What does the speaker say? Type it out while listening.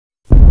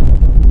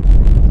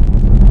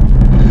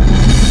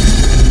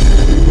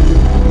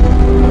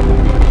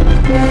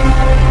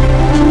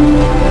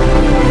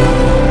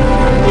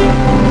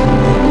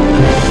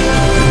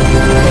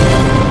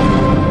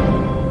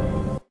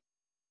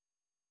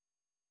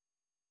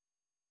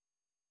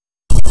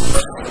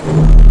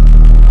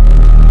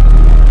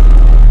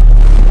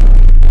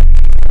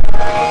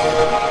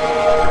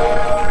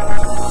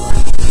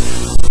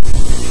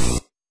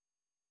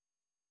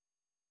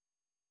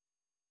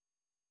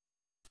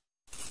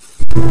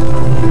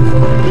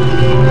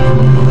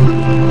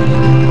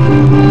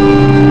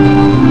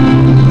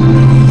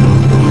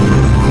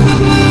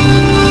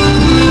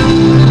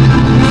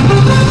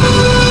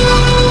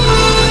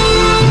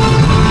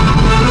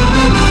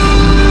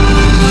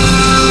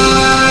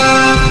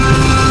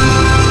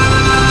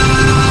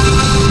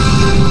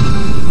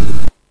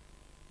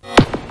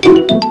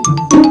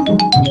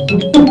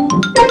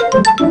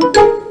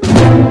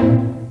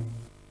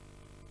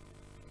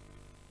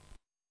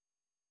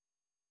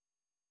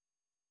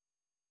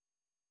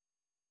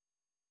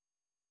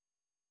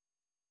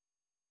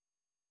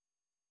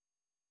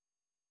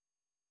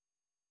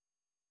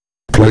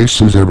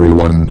Places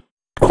everyone.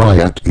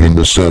 Quiet in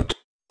the set.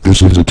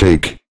 This is a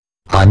take.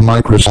 I'm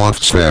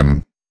Microsoft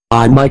Sam.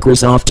 I'm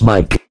Microsoft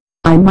Mike.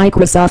 I'm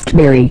Microsoft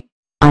Mary.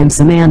 I'm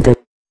Samantha.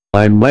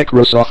 I'm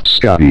Microsoft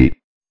Scotty.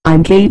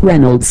 I'm Kate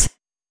Reynolds.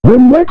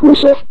 I'm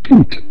Microsoft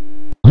Pete.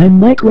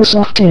 I'm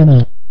Microsoft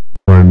Anna.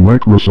 I'm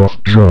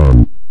Microsoft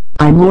John.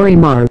 I'm Lori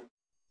Marr.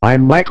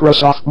 I'm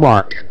Microsoft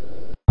Mark.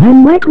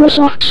 I'm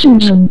Microsoft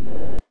Susan.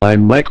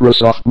 I'm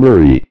Microsoft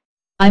Murray.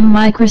 I'm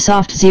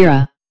Microsoft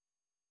Zira.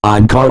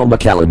 I'm Carl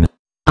McKellen.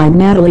 I'm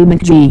Natalie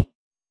McGee.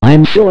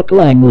 I'm Philip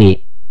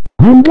Langley.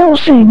 I'm Bill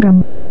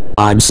Sangam.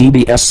 I'm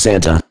CBS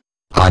Santa.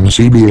 I'm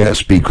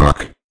CBS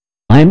Peacock.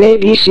 I'm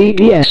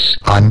ABCBS.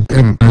 I'm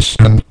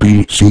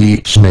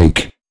MSNBC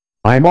Snake.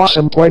 I'm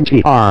Awesome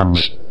Pointy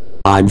Arms.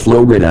 I'm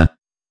Florida.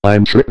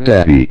 I'm Trick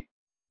Daddy.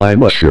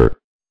 I'm Usher.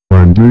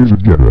 I'm David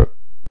Guetta.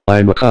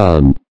 I'm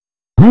Akan.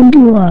 I'm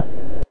Dula.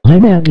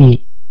 I'm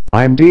Abby.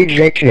 I'm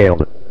DJ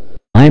Kale.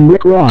 I'm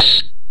Rick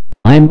Ross.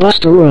 I'm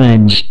Busta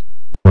Rhymes.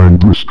 I'm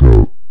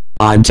Briscoe.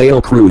 I'm Tail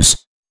Cruz.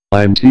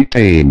 I'm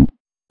T-Pain.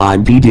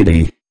 I'm P.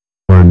 Diddy.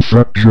 I'm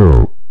Fat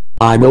Joe.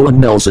 I'm Owen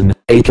Nelson,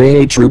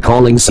 aka True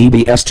Calling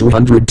CBS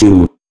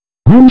 202.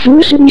 I'm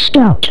Felicity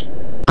Stout.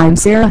 I'm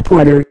Sarah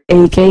Porter,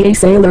 aka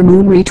Sailor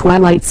Moon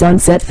Twilight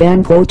Sunset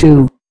Fan Pro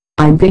 2.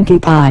 I'm Pinkie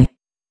Pie.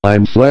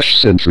 I'm Flesh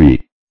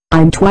Sentry.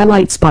 I'm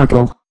Twilight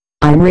Sparkle.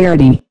 I'm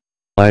Rarity.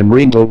 I'm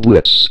Rainbow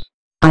Blitz.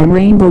 I'm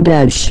Rainbow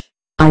Dash.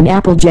 I'm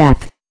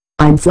Applejack.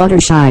 I'm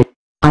Fluttershy.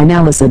 I'm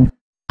Allison.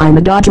 I'm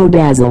Adagio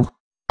Dazzle.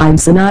 I'm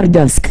Sonata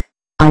Dusk.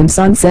 I'm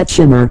Sunset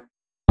Shimmer.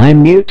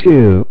 I'm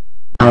Mewtwo.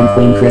 I'm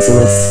Queen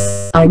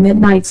Chrysalis. I'm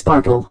Midnight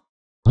Sparkle.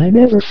 I'm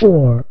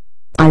Everfour.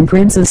 I'm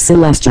Princess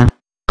Celestia.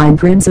 I'm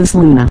Princess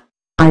Luna.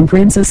 I'm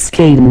Princess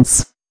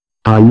Cadence.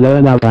 I'm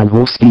Leonard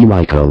Anhosky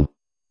Michael.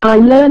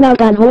 I'm Leonard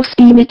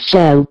Anhosky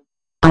Mitchell.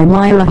 I'm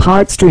Lyra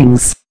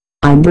Heartstrings.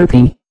 I'm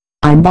Burpee.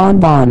 I'm Bon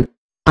Bon.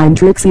 I'm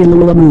Trixie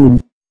Lula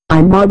Moon.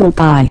 I'm Marble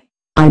Pie.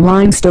 I'm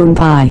Limestone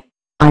Pie.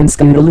 I'm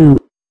Scootaloo.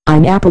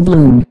 I'm Apple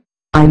Bloom.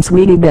 I'm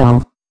Sweetie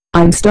Belle.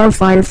 I'm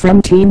Starfire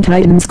from Teen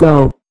Titans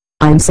Go.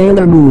 I'm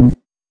Sailor Moon.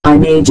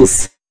 I'm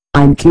Aegis.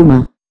 I'm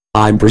Kuma.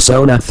 I'm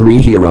Persona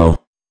 3 Hero.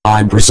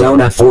 I'm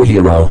Persona 4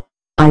 Hero.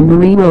 I'm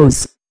Marie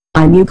Rose.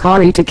 I'm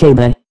Yukari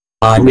Takeba.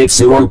 I'm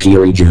Mitsuo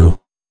Kiriju.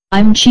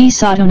 I'm Chi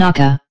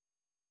Satonaka.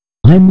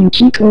 I'm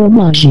Yukiko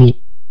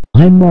Amaji.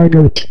 I'm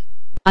Margaret.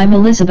 I'm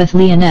Elizabeth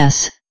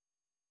Leoness.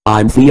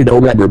 I'm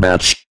Theodore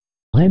Eberbach.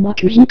 I'm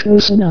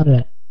Akihiko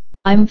Sonata.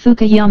 I'm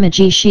Fukuyama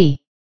Jishi.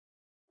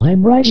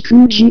 I'm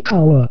Raichu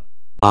Jikawa.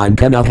 I'm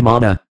Ken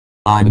Hamada.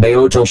 I'm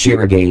Maoto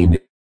Shirogane.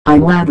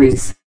 I'm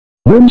Labrys.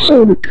 I'm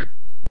Sonic.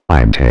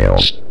 I'm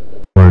Tails.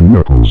 I'm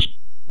Knuckles.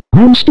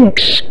 I'm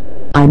Styx.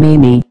 I'm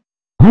Amy.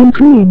 I'm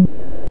Cream.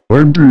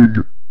 I'm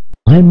Dig.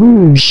 I'm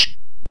Rouge.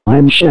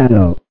 I'm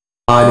Shadow.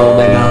 I'm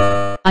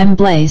Omega. I'm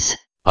Blaze.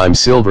 I'm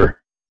Silver.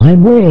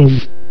 I'm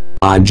Wave.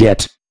 I'm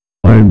Jet.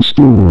 I'm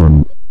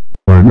Storm.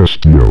 I'm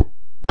Estio.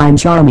 I'm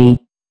Charmy.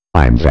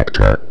 I'm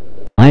Vector.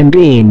 I'm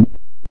Bean.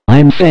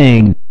 I'm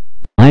Fang.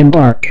 I'm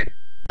Bark.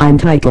 I'm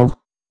Title.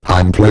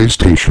 I'm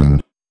PlayStation.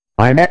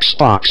 I'm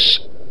Xbox.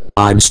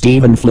 I'm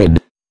Stephen Flynn.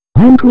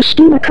 I'm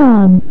Christina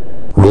Khan.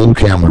 Roll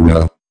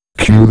camera.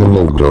 Cue the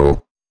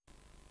logo.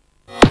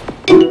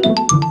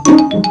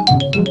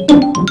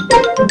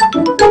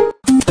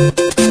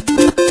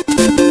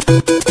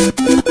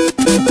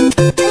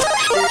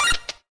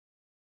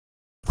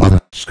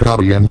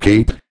 Scotty and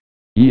Kate.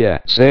 Yeah,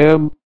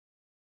 Sam.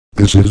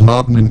 This is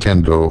not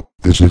Nintendo.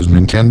 This is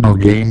Nintendo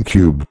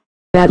GameCube.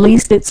 At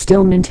least it's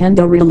still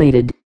Nintendo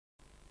related.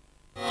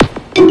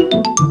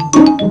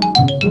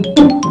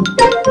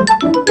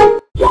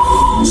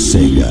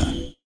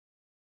 Sega.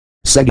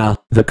 Sega,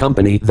 the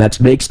company that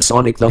makes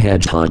Sonic the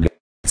Hedgehog.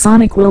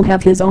 Sonic will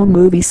have his own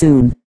movie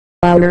soon.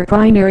 Our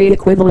primary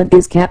equivalent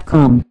is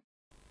Capcom.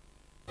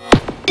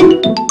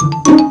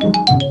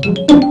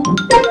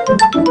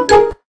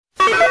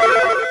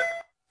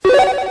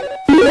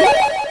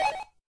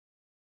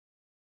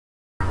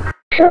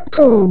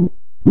 Capcom.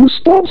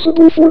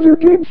 responsible for their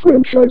game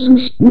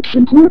franchises, which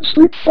include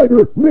Street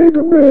Fighter,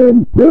 Mega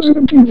Man,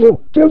 Resident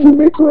Evil, Devil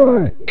May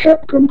Cry,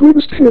 Capcom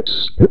Greatest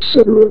Hits,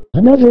 etc.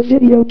 Another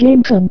video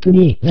game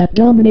company that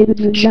dominated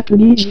the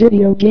Japanese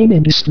video game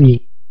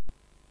industry.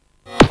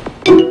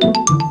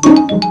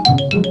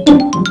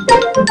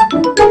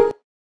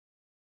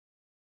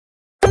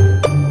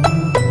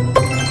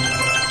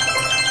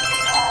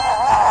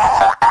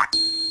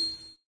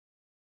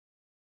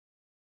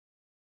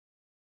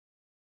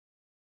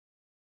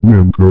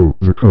 Namco,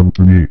 the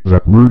company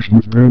that merged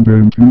with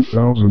Bandai in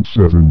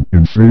 2007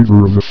 in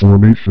favor of the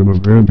formation of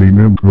Bandai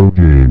Namco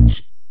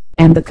Games.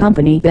 And the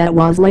company that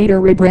was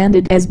later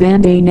rebranded as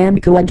Bandai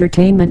Namco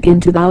Entertainment in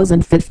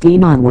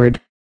 2015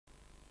 onward.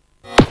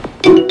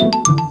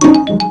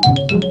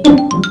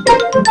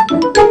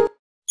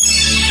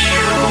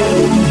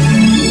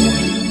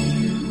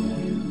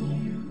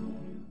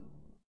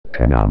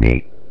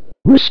 Konami.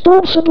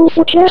 Responsible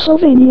for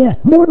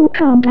Castlevania, Mortal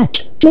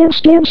Kombat,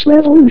 Dance Dance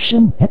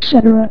Revolution,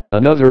 etc.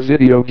 Another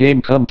video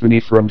game company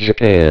from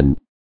Japan.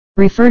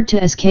 Referred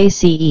to as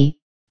KCE,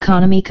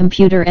 Konami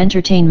Computer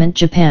Entertainment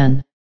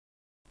Japan.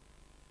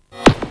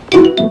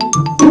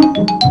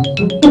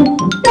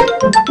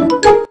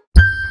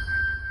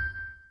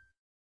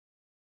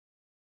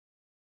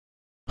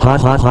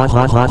 Hot hot hot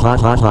hot hot hot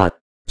hot hot.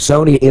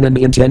 Sony in a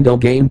Nintendo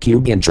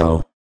GameCube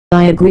intro.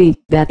 I agree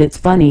that it's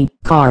funny,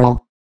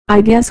 Carl. I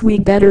guess we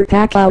better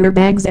pack our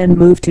bags and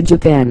move to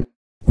Japan.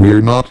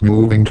 We're not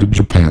moving to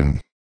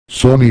Japan.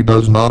 Sony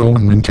does not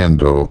own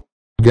Nintendo.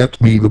 Get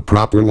me the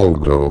proper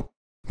logo.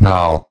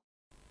 Now.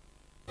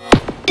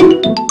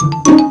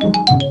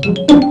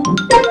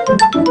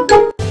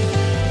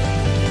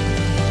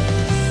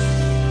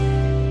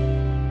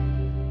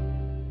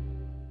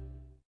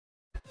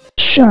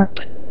 Sharp.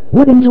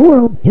 What in the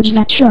world is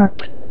that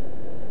sharp?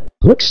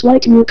 Looks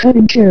like you're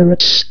cutting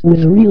carrots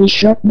with a real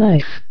sharp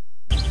knife.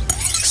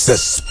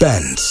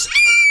 Suspense.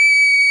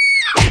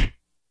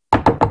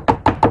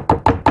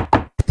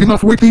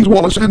 Enough with these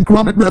Wallace and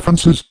Gromit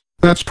references.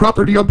 That's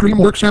property of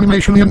DreamWorks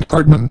Animation and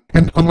Aardman,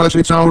 and unless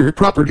it's our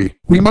property,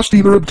 we must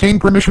either obtain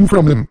permission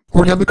from them,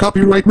 or have the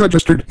copyright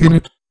registered in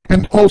it.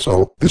 And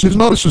also, this is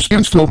not a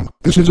suspense film,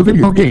 this is a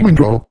video game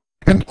intro.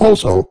 And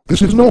also,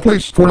 this is no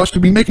place for us to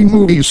be making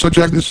movies such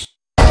as this.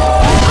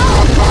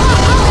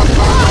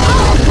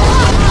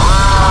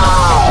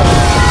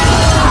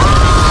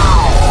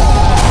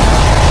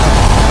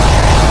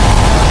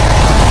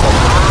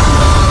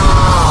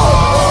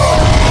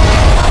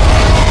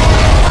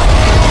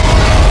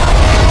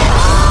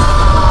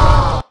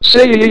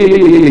 Say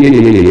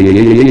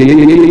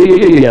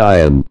I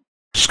am.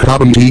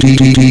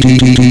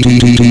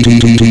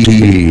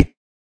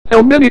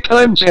 How many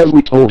times have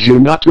we told you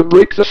not to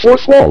break the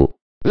fourth wall?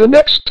 The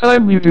next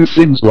time you do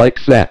things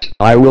like that,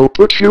 I will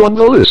put you on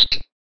the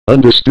list.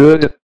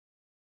 Understood?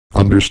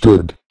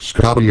 Understood,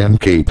 Scotty and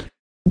Kate.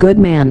 Good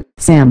man,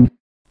 Sam.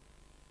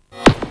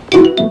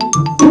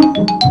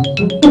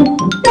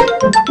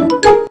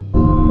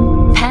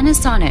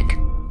 Panasonic.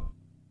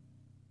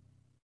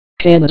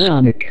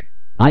 Panasonic.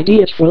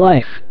 Ideas for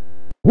life.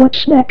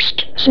 What's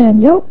next,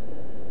 Sanyo?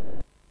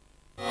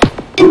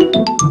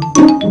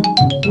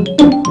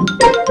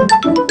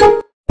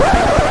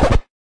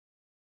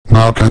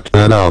 Now cut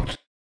that out.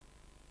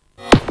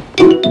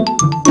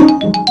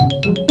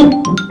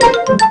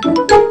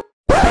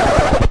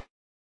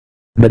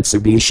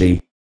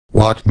 Mitsubishi.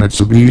 What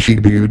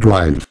Mitsubishi do you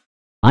drive?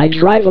 I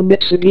drive a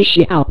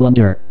Mitsubishi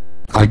Outlander.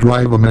 I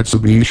drive a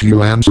Mitsubishi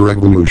Lancer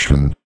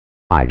Evolution.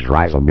 I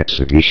drive a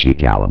Mitsubishi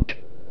Gallant.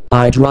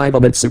 I drive a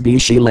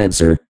Mitsubishi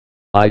Lancer.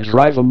 I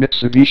drive a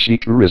Mitsubishi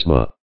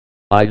Charisma.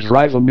 I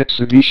drive a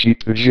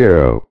Mitsubishi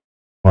Pajero.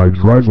 I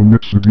drive a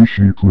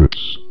Mitsubishi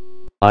Eclipse.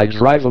 I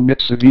drive a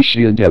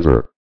Mitsubishi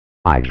Endeavor.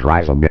 I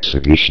drive a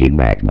Mitsubishi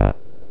Magna.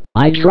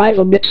 I drive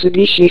a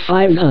Mitsubishi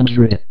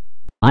 500.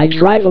 I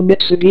drive a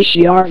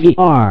Mitsubishi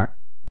RVR.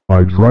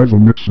 I drive a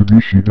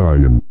Mitsubishi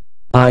Dian.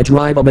 I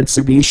drive a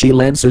Mitsubishi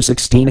Lancer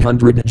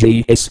 1600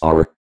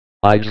 GSR.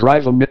 I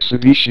drive a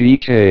Mitsubishi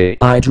EK.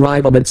 I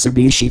drive a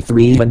Mitsubishi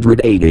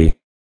 380.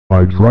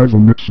 I drive a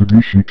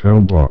Mitsubishi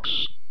Town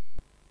Box.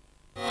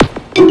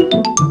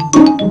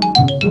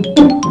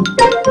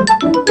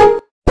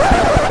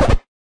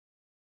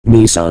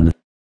 Nissan.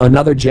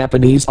 Another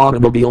Japanese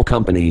automobile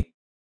company.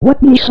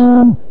 What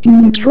Nissan do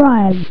you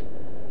drive?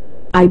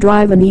 I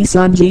drive a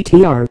Nissan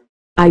GTR.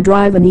 I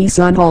drive a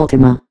Nissan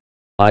Altima.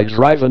 I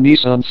drive a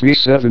Nissan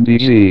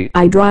 370Z.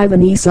 I drive a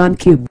Nissan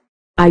Cube.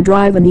 I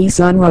drive a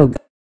Nissan Rogue.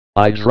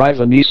 I drive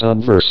a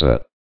Nissan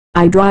Versa.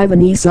 I drive a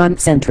Nissan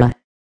Sentra.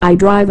 I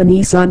drive a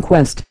Nissan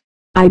Quest.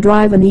 I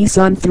drive a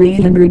Nissan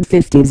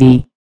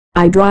 350Z.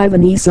 I drive a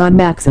Nissan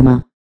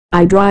Maxima.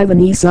 I drive a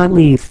Nissan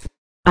Leaf.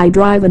 I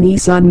drive a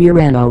Nissan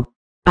Murano.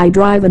 I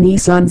drive a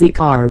Nissan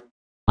Z-Car.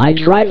 I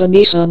drive a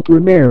Nissan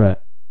Primera.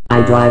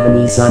 I drive a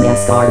Nissan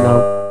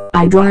Escargo.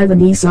 I drive a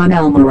Nissan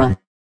Almera.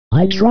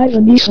 I drive a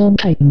Nissan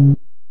Titan.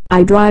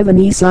 I drive a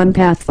Nissan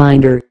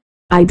Pathfinder.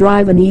 I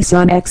drive a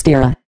Nissan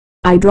Xterra.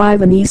 I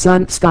drive a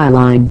Nissan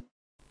Skyline.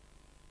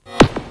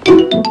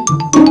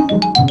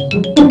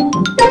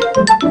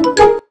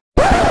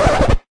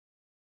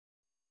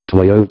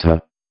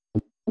 Toyota.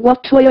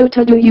 What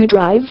Toyota do you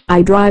drive?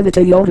 I drive a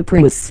Toyota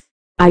Prius.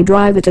 I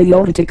drive a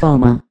Toyota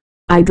Tacoma.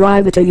 I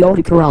drive a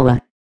Toyota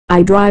Corolla.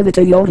 I drive a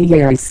Toyota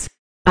Yaris.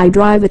 I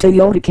drive a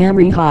Toyota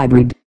Camry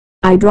Hybrid.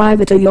 I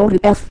drive a Toyota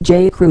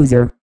FJ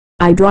Cruiser.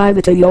 I drive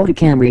a Toyota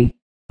Camry.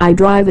 I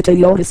drive a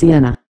Toyota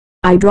Sienna.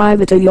 I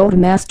drive a Toyota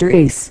Master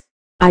Ace.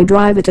 I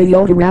drive a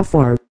Toyota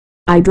RAV4.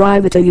 I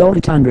drive a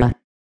Toyota Tundra.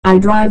 I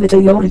drive a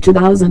Toyota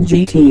 2000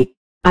 GT.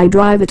 I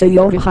drive a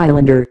Toyota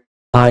Highlander.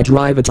 I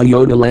drive a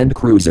Toyota Land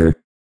Cruiser.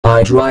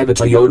 I drive a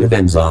Toyota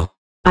Venza.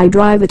 I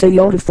drive a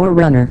Toyota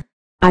 4Runner.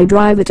 I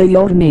drive a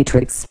Toyota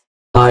Matrix.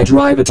 I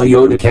drive a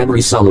Toyota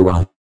Camry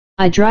Solara.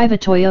 I drive a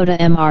Toyota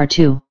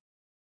MR2.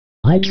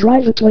 I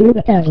drive a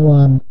Toyota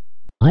Avalon.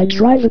 I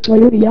drive a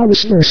Toyota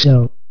Yaris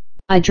Verso.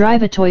 I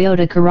drive a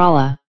Toyota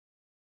Corolla.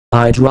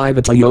 I drive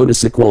a Toyota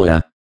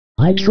Sequoia.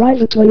 I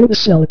drive a Toyota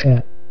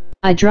Celica.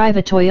 I drive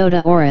a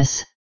Toyota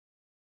Auris.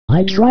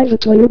 I drive a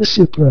Toyota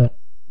Supra.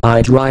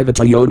 I drive a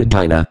Toyota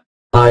Dyna.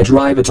 I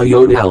drive a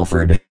Toyota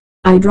Alphard.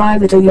 I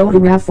drive a Toyota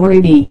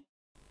RAV4 AD.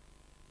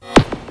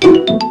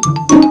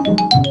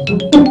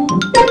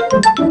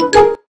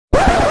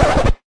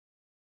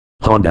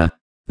 Honda.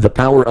 The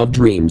power of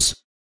dreams.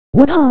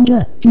 What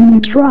Honda do you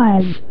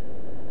drive?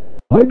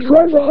 I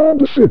drive a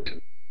Honda Fit.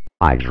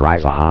 I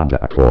drive a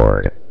Honda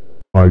Accord.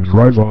 I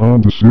drive a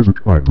Honda Civic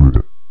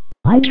Hybrid.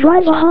 I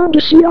drive a Honda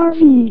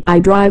CR-V. I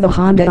drive a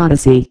Honda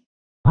Odyssey.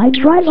 I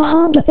drive a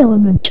Honda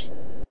Element.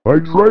 I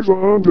drive a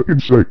Honda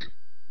Insight.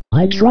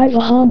 I drive a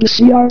Honda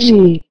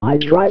CR-Z. I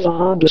drive a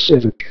Honda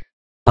Civic.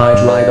 I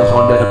drive a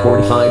Honda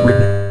Accord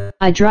Hybrid.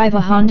 I drive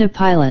a Honda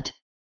Pilot.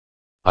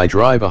 I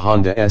drive a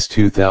Honda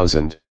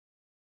S2000.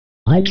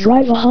 I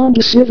drive a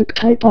Honda Civic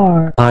Type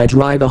R. I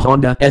drive a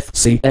Honda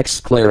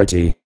FCX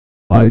Clarity.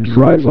 I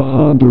drive a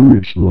Honda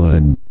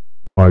Ridgeline.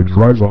 I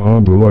drive a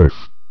Honda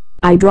Life.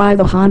 I drive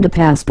a Honda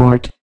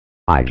Passport.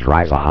 I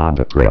drive a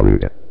Honda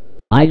Prelude.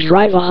 I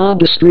drive a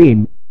Honda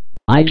Stream.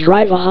 I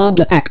drive a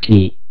Honda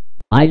Acti.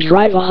 I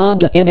drive a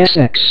Honda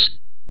NSX.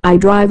 I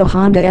drive a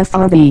Honda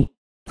SRV.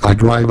 I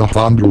drive a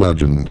Honda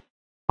Legend.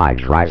 I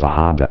drive a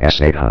Honda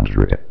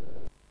S800.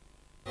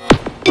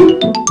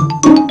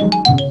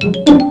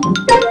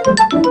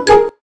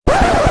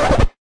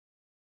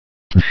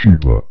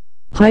 Toshiba.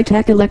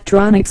 High-tech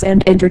electronics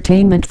and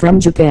entertainment from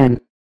Japan.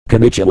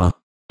 Konnichiwa.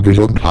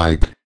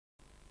 Gesundheit.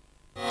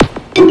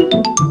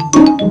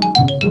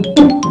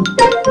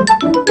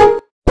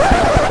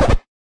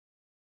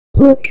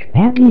 Look,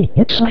 Andy,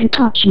 it's a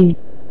Hitachi.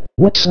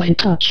 What's a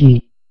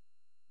Hitachi?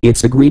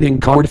 It's a greeting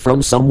card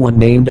from someone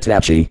named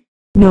Tachi.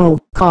 No,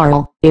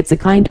 Carl, it's a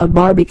kind of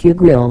barbecue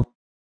grill.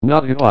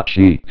 Not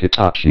Hitachi,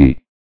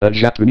 Hitachi. A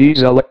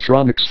Japanese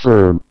electronics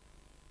firm.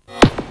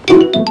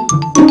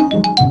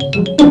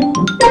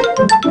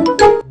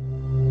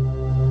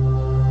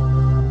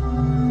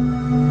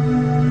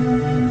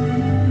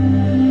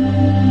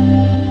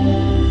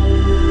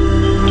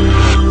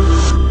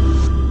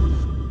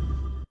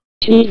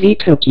 TV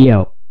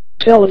Tokyo.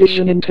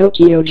 Television in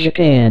Tokyo,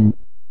 Japan.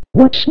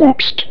 What's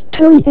next?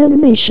 Tele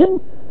animation?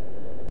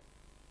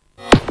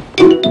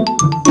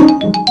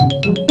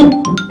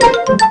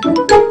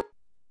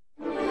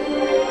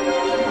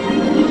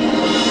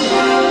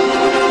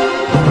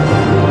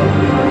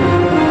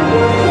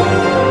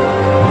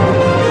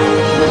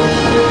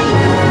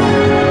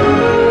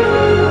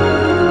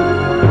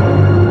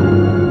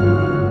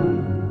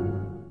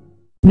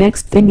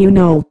 Next thing you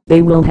know,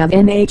 they will have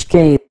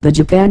NHK, the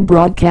Japan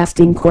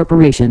Broadcasting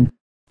Corporation.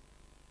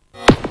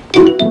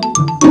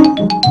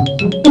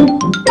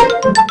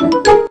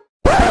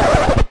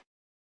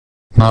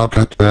 Now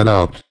cut that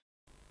out.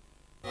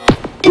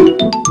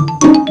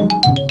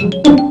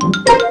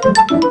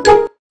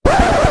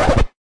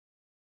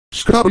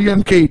 Scotty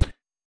and Kate.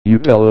 You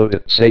fellow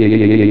say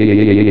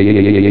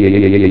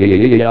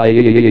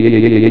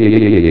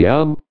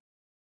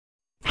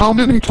How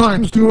many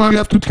times do I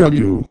have to tell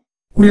you?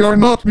 We are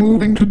not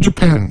moving to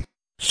Japan.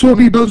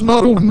 Sony does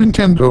not own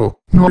Nintendo,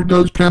 nor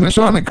does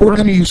Panasonic or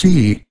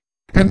NEC.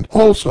 And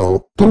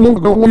also, the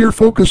logo we're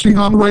focusing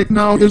on right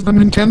now is the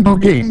Nintendo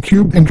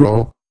GameCube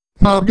intro.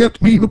 Now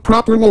get me the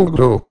proper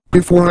logo,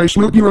 before I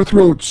slit your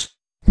throats.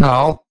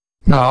 Now.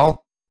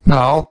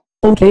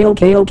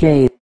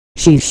 Okay.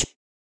 Sheesh.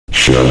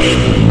 Just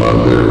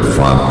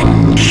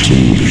motherfucking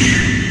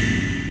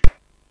sheesh.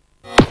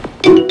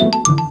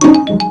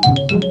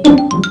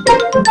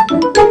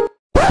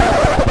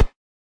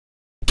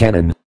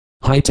 Canon.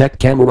 High-tech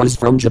cameras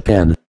from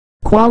Japan.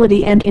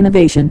 Quality and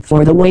innovation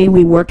for the way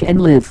we work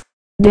and live.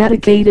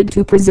 Dedicated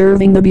to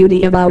preserving the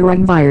beauty of our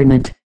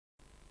environment.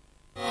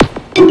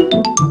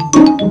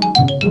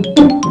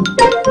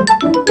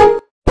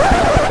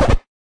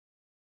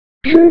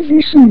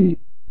 JVC.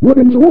 What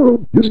in the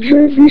world is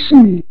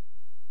JVC?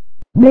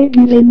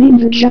 Maybe they mean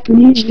the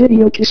Japanese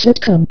video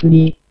cassette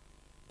company.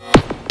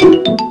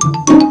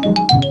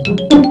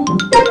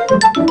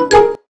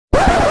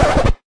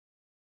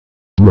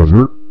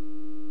 Brother.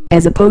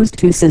 As opposed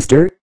to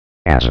sister.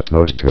 as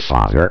opposed to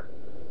father,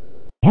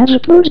 As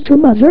opposed to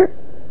mother.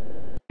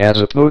 as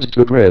opposed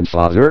to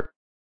grandfather.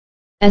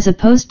 As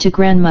opposed to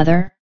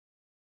grandmother?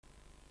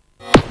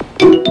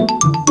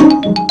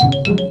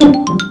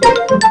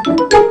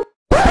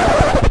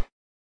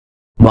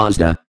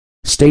 Mazda.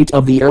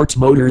 State-of-the-art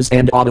motors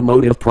and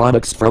automotive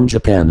products from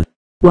Japan.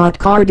 What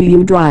car do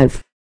you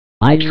drive?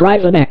 I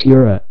drive an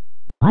Acura.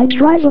 I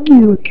drive a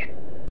Buick.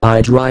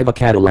 I drive a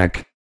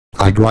Cadillac.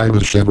 I drive a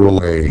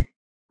Chevrolet.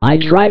 I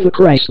drive a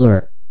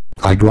Chrysler.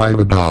 I drive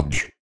a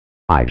Dodge.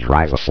 I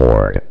drive a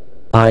Ford.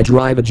 I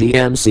drive a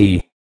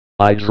GMC.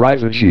 I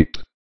drive a Jeep.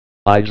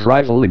 I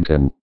drive a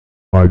Lincoln.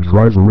 I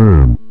drive a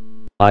Ram.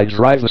 I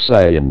drive a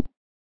Scion.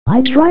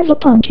 I drive a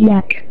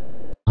Pontiac.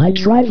 I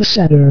drive a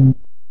Saturn.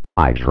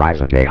 I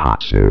drive a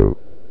Daihatsu.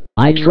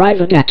 I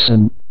drive a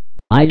Datsun.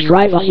 I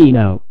drive a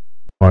Hino.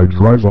 I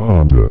drive a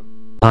Honda.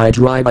 I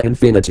drive a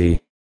Infiniti.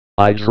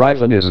 I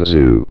drive an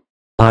Isuzu.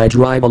 I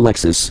drive a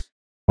Lexus.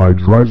 I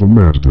drive a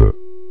Mazda.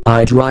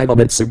 I drive a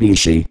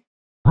Mitsubishi.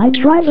 I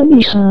drive a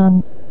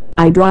Nissan.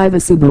 I drive a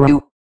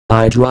Subaru.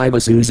 I drive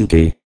a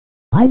Suzuki.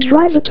 I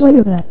drive a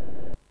Toyota.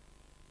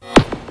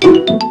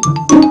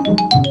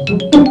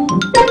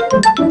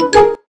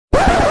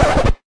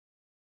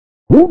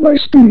 Hold my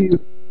speed.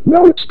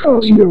 Now it's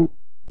Casio.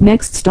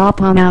 Next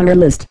stop on our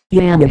list,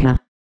 Yamaha.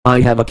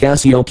 I have a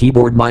Casio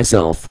keyboard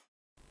myself.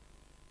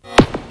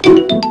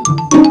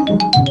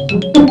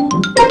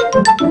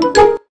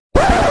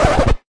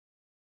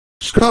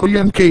 Scotty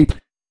and Kate.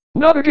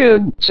 Not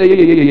again.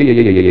 Sam.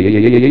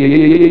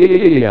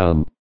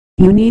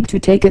 You need to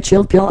take a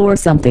chill pill or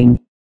something.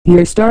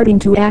 You're starting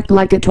to act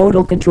like a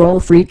total control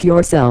freak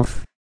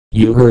yourself.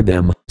 You heard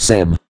them,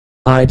 Sam.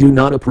 I do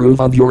not approve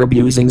of your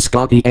abusing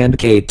Scotty and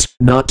Kate,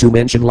 not to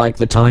mention like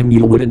the time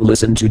you wouldn't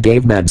listen to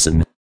Dave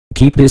Madsen.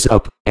 Keep this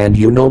up, and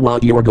you know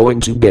what you're going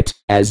to get,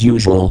 as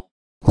usual.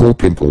 Whole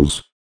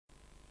pimples.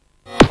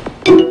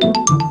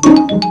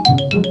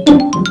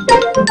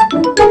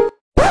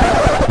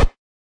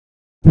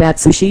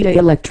 Matsushita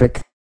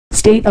Electric.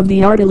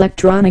 State-of-the-art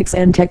electronics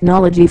and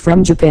technology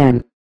from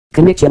Japan.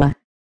 Konnichiwa.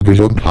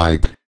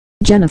 Gesundheit.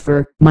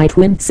 Jennifer, my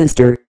twin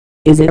sister.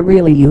 Is it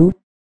really you?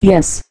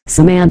 Yes,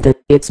 Samantha,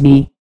 it's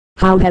me.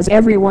 How has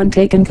everyone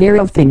taken care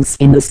of things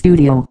in the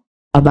studio?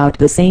 About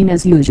the same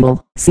as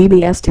usual.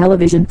 CBS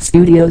Television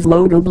Studios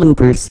Logo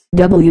Bloopers,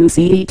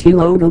 WCET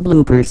Logo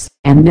Bloopers,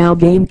 and now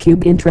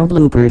GameCube Intro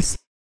Bloopers.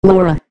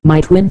 Laura,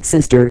 my twin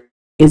sister.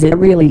 Is it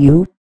really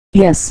you?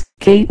 Yes,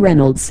 Kate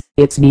Reynolds,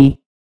 it's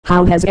me.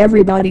 How has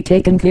everybody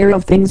taken care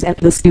of things at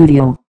the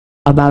studio?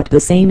 About the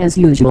same as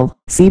usual.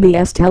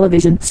 CBS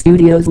Television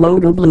Studios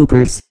Logo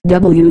Bloopers,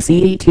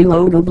 WCET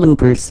Logo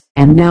Bloopers,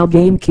 and now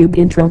GameCube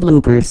Intro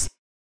Bloopers.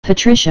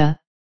 Patricia,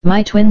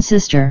 my twin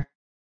sister.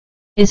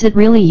 Is it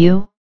really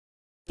you?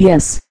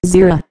 Yes,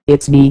 Zira,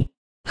 it's me.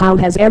 How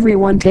has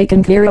everyone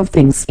taken care of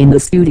things in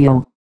the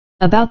studio?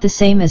 About the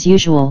same as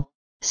usual.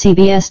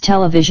 CBS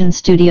Television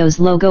Studios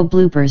Logo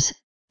Bloopers,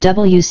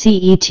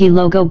 WCET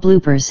Logo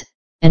Bloopers,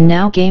 and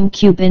now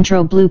GameCube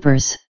Intro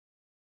Bloopers.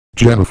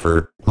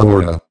 Jennifer,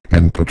 Laura,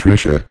 and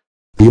Patricia.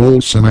 The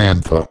old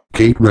Samantha,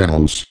 Kate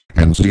Reynolds,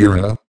 and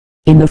Zira.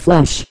 In the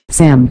flesh,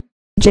 Sam.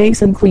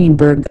 Jason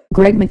Kleinberg,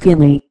 Greg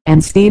McKinley,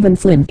 and Stephen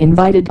Flynn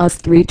invited us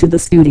three to the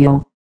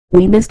studio.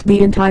 We missed the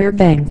entire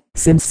gang,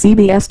 since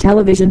CBS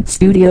Television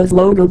Studios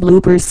Logo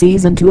Bloopers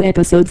Season 2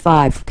 Episode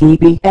 5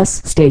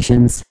 PBS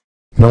stations.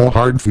 No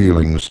hard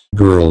feelings,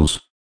 girls.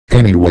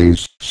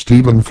 Anyways,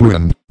 Stephen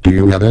Flynn, do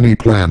you have any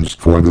plans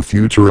for the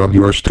future of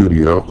your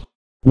studio?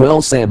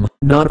 Well, Sam,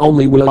 not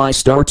only will I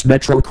start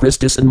Metro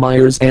Christensen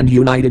Myers and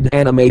United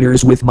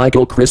Animators with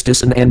Michael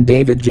Christensen and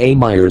David J.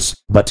 Myers,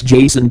 but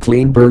Jason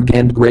Kleinberg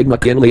and Greg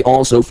McKinley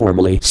also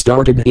formally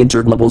started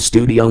Interglobal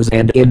Studios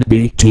and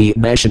NBT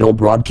National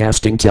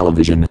Broadcasting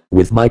Television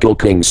with Michael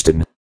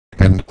Kingston.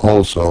 And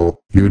also,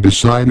 you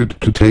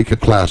decided to take a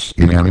class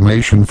in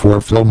animation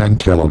for film and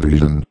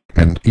television,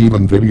 and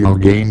even video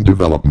game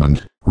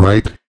development,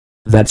 right?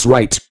 That's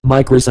right,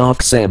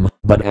 Microsoft Sam,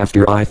 but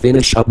after I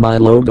finish up my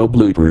Logo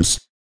Bloopers.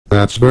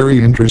 That's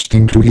very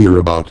interesting to hear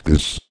about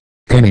this.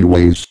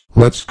 Anyways,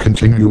 let's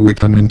continue with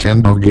the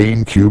Nintendo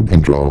GameCube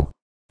intro.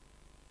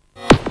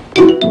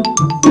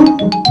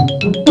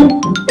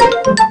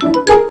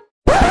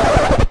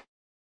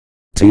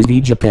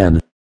 TV Japan.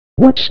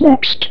 What's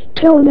next?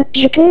 Telenet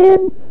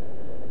Japan?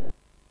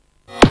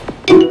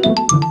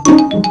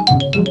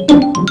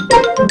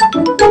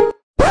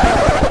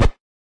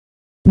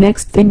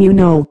 Next thing you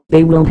know,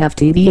 they will have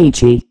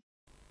TVHE.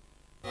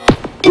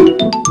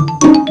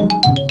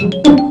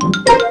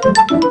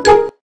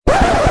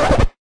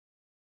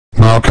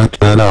 Now cut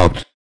that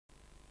out.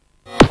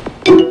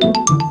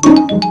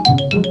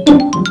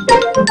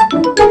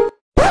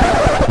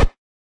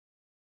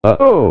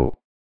 Uh-oh.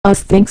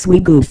 Us thinks we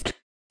goofed.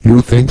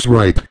 You think's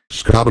right,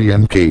 Scotty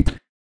and Kate.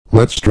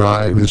 Let's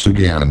try this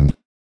again.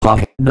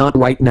 Not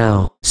right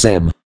now,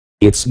 Sam.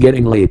 It's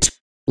getting late.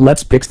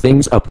 Let's pick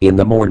things up in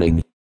the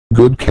morning.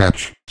 Good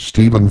catch,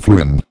 Stephen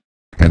Flynn.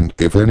 And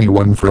if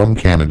anyone from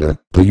Canada,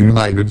 the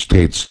United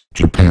States,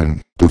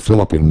 Japan, the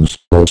Philippines,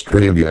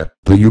 Australia,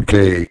 the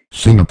UK,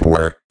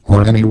 Singapore,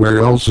 or anywhere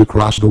else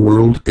across the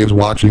world is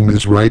watching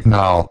this right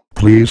now,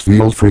 please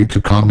feel free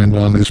to comment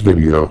on this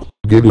video,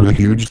 give it a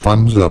huge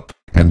thumbs up,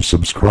 and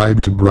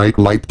subscribe to Bright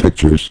Light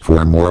Pictures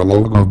for more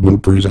logo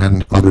bloopers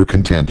and other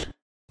content.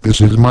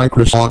 This is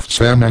Microsoft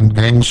Sam and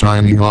gang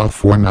signing off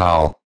for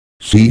now.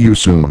 See you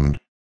soon.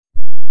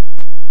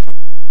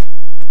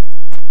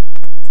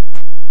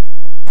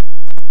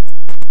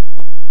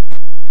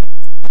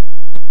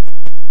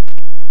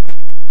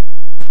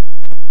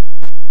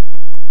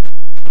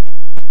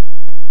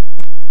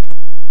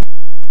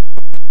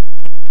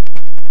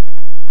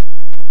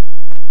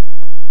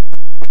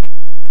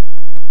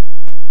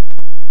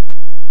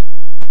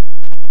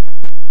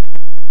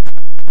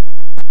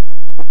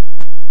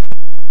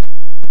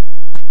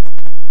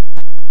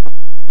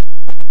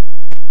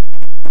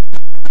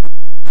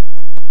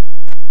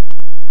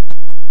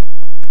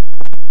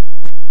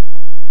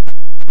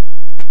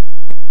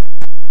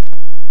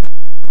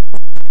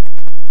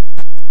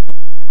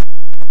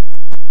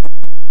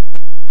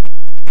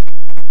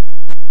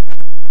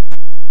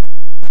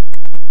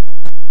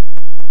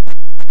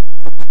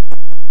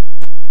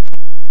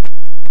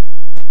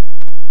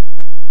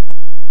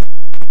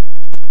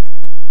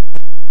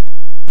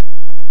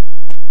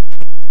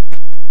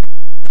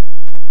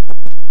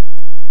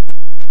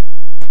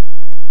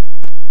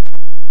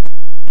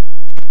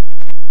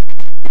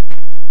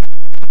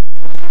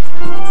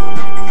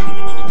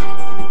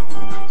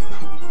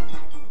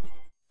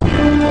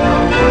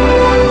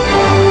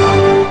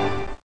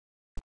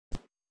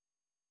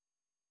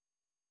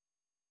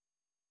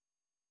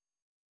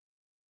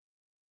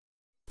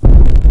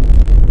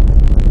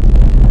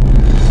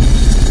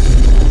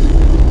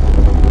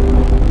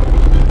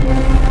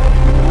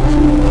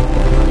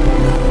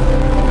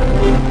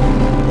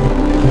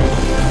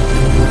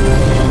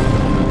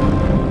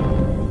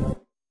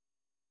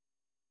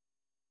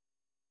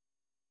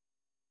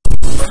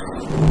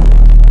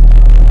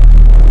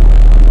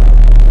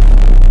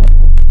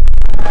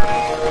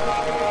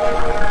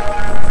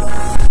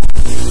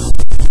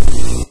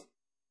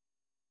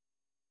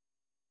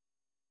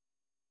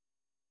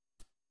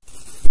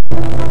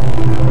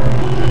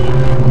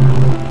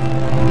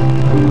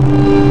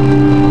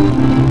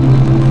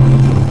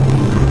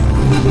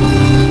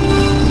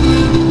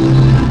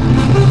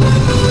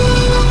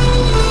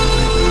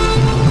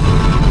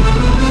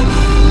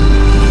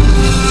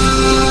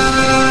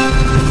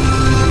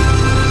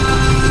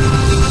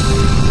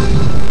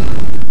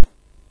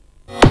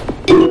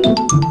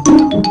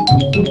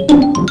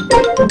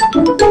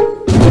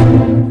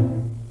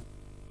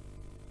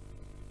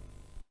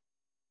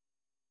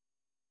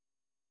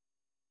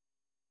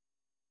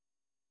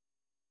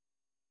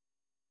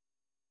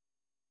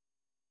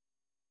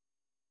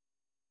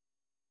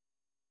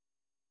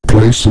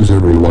 Places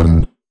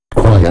everyone.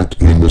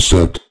 Quiet in the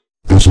set.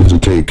 This is a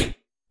take.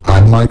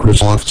 I'm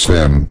Microsoft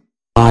Sam.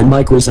 I'm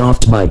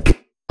Microsoft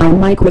Mike. I'm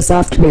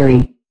Microsoft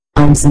Mary.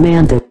 I'm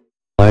Samantha.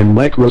 I'm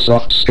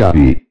Microsoft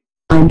Scotty.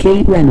 I'm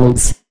Kate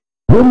Reynolds.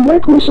 I'm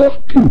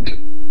Microsoft Pete.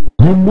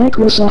 I'm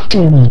Microsoft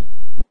Anna.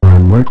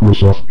 I'm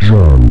Microsoft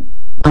John.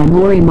 I'm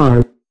Lori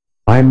Marr.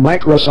 I'm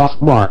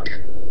Microsoft Mark.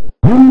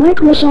 I'm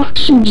Microsoft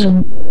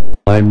Susan.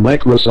 I'm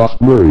Microsoft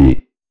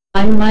Murray.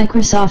 I'm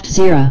Microsoft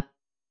Zira.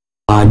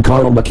 I'm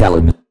Carl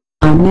McCallan.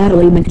 I'm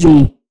Natalie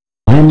McGee.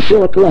 I'm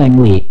Philip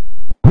Langley.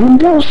 I'm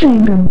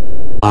Dalsingham.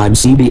 I'm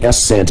CBS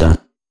Santa.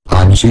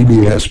 I'm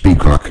CBS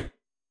Peacock.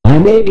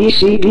 I'm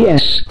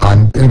ABCBS.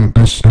 I'm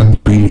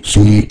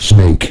MSNBC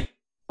Snake.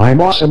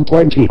 I'm Awesome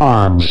Pointy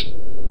Arms.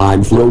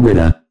 I'm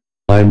Florida.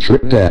 I'm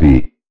Trick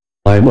Daddy.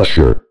 I'm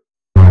Usher.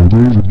 I'm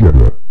David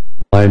Guetta.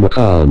 I'm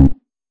Akan.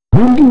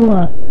 I'm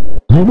Dula.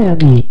 I'm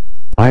Abby.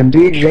 I'm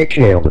DJ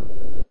Kale.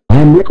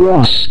 I'm Rick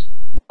Ross.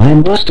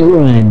 I'm Buster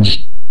Rhymes.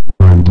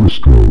 I'm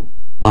Briscoe.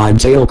 I'm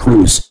Tail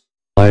Cruz.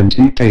 I'm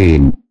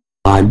T-Pain.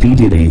 I'm P.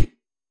 Diddy.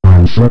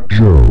 I'm Fat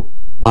Joe.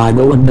 I'm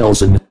Owen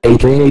Nelson,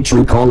 aka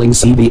True Calling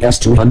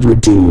CBS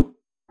 202.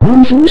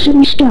 I'm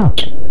Felicity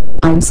Stout.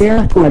 I'm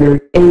Sarah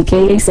Porter,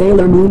 aka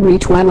Sailor Moon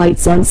Re-Twilight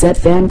Sunset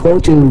Fan Pro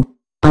 2.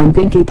 I'm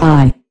Pinkie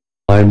Pie.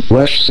 I'm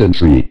Flash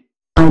Sentry.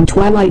 I'm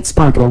Twilight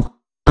Sparkle.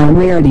 I'm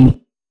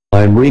Rarity.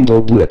 I'm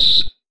Rainbow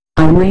Blitz.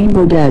 I'm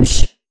Rainbow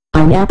Dash.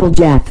 I'm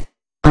Applejack.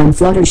 I'm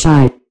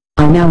Fluttershy.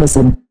 I'm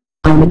Allison.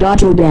 I'm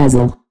Adagio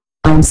Dazzle.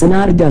 I'm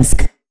Sonata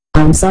Dusk.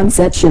 I'm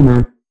Sunset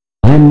Shimmer.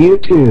 I'm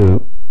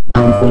Mewtwo.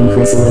 I'm Queen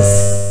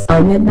Chrysalis.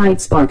 I'm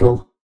Midnight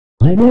Sparkle.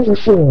 I'm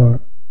Everfour.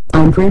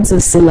 I'm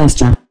Princess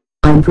Celestia.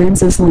 I'm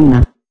Princess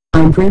Luna.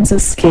 I'm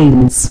Princess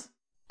Cadence.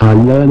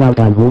 I'm Leonard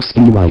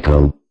Alvoski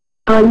Michael.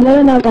 I'm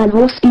Leonard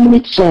Alvoski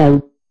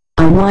Mitchell.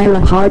 I'm Lyra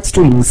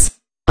Heartstrings.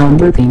 I'm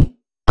Burpee.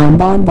 I'm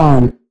Bon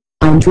Bon.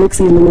 I'm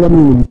Trixie Lula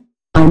Moon.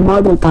 I'm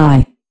Marble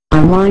Pie.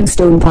 I'm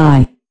Limestone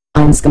Pie.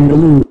 I'm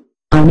Scootaloo.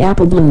 I'm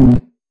Apple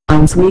Bloom.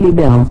 I'm Sweetie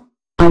Belle.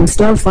 I'm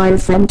Starfire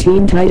from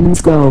Teen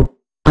Titans Go.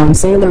 I'm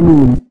Sailor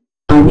Moon.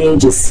 I'm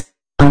Aegis.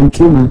 I'm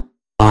Kuma.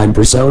 I'm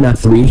Persona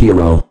 3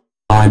 Hero.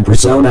 I'm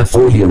Persona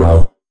 4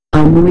 Hero.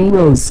 I'm Marie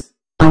Rose.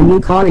 I'm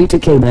Yukari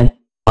Takeda.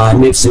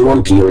 I'm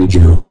Mitsuo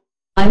Kiriju.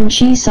 I'm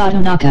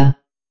Chisato Naka.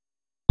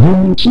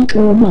 I'm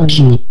Chico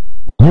Amaji.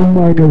 I'm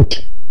Margot.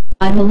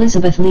 I'm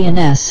Elizabeth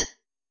Leoness.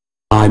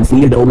 I'm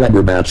Theodore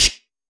Reberbatch.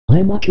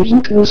 I'm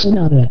Akihiko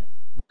Sanada.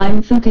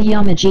 I'm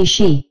Fukuyama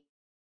Jishi.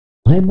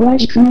 I'm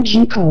Rajiku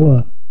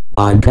Jikawa.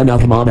 I'm Ken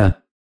Hamada.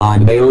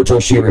 I'm Naoto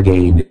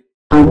Shirogane.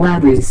 I'm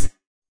Labyrinth.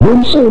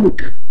 I'm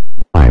Sonic.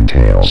 I'm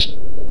Tails.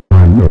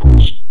 I'm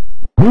Knuckles.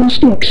 I'm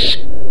Styx.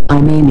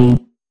 I'm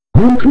Amy.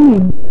 I'm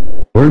Cream.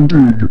 I'm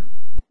Dig.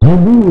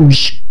 I'm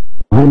Rouge.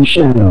 I'm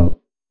Shadow.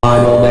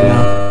 I'm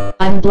Omega.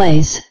 I'm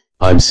Blaze.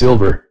 I'm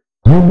Silver.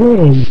 I'm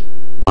Wave.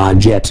 I'm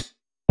Jet.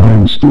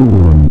 I'm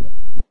Storm.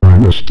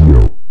 I'm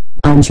Estio.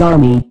 I'm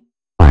Charmy.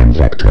 I'm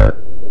Vector.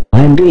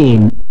 I'm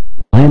Bean.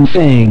 I'm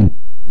Fang.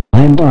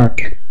 I'm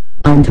Bark.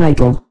 I'm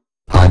Title.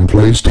 I'm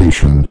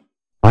PlayStation.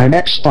 I'm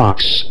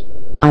Xbox.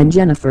 I'm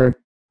Jennifer.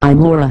 I'm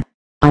Laura.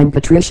 I'm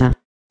Patricia.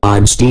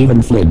 I'm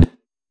Stephen Flynn.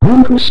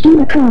 I'm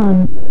Christina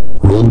Khan.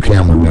 Roll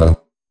camera.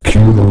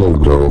 Cue the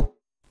logo.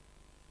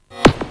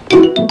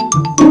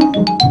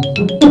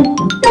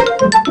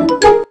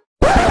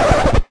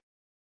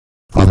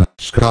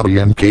 Scotty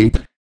and Kate,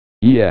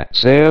 Yeah,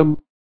 Sam.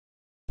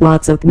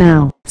 What's up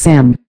now,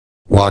 Sam?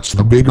 what's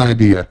the big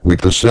idea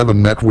with the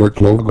 7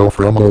 Network logo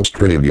from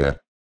Australia?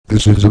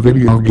 This is a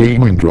video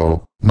game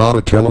intro, not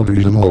a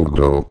television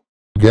logo.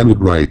 Get it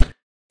right.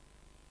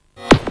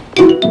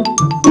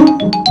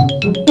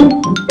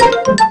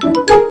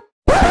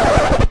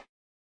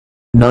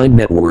 Nine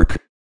Network.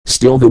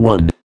 Still the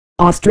one.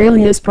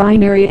 Australia's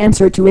primary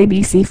answer to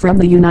ABC from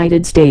the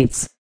United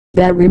States.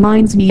 That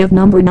reminds me of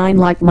number 9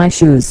 like my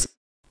shoes.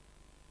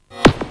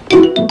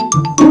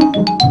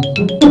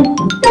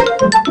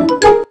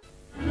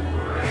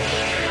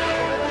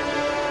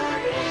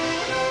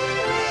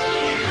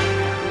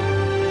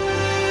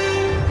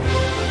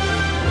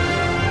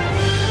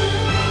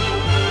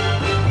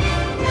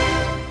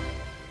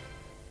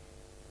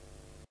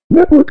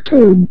 Network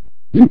 10.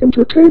 The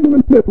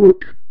Entertainment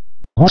Network.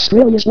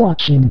 Australia's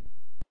watching.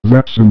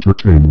 That's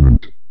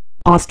entertainment.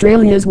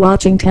 Australia's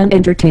watching 10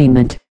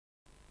 Entertainment.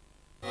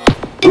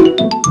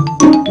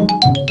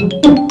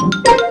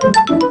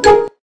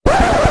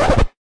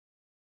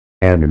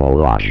 Animal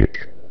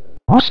Logic.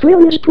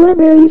 Australia's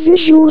primary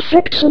visual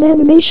effects and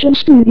animation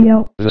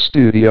studio. The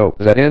studio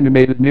that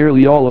animated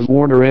nearly all of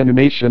Warner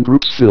Animation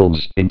Group's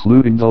films,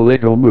 including the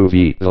Lego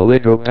Movie, the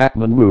Lego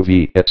Batman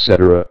Movie,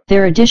 etc.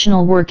 Their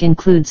additional work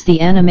includes the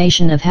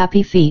animation of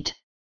Happy Feet.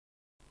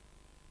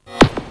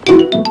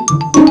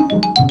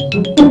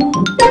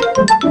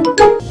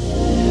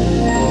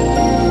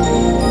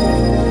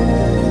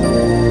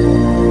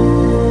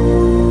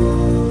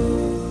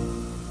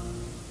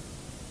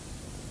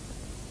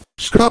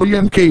 Scotty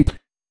and Kate,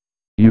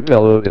 You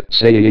fellow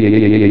say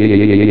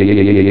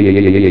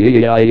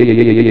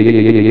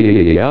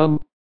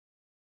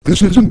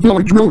this isn't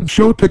Village Road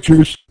Show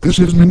Pictures, this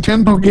is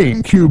Nintendo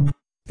GameCube.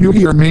 You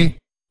hear me?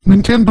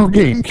 Nintendo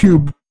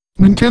GameCube.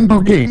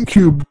 Nintendo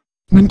GameCube.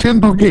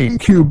 Nintendo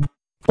GameCube.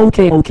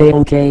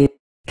 Okay.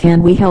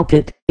 Can we help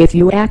it, if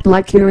you act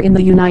like you're in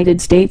the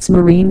United States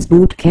Marines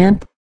boot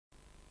camp?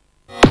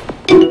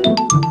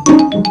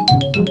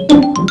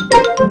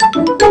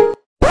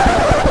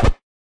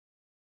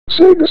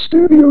 Sega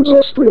Studios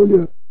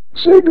Australia.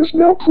 Sega's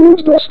now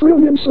closed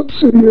Australian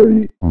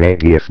subsidiary.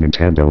 Maybe if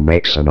Nintendo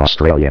makes an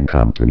Australian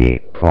company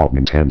called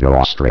Nintendo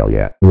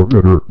Australia. Or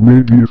better,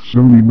 maybe if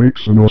Sony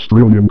makes an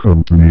Australian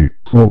company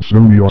called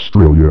Sony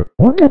Australia.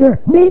 Or better,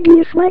 maybe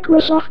if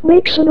Microsoft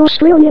makes an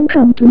Australian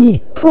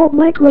company called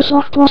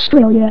Microsoft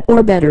Australia.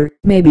 Or better,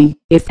 maybe,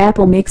 if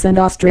Apple makes an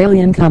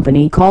Australian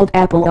company called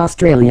Apple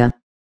Australia.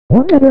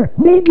 Or better,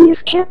 maybe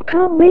if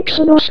Capcom makes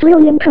an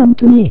Australian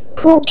company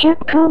called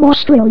Capcom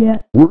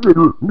Australia. Or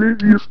better,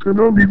 maybe if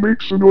Konami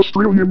makes an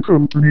Australian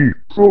company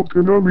called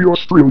Konami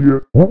Australia.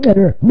 Or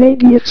better,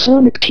 maybe if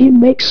Sonic Team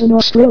makes an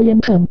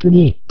Australian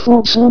company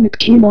called Sonic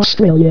Team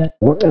Australia.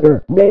 Or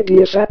better, maybe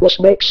if Atlas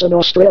makes an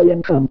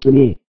Australian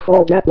company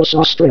called Atlas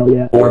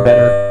Australia. Or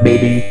better,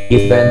 maybe,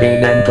 if Bandai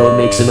Namco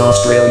makes an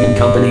Australian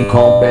company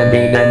called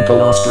Bandai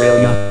Namco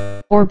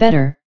Australia. Or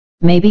better,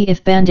 maybe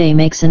if Bandai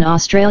makes an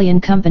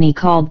Australian company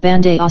called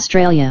Bandai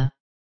Australia.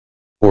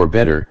 Or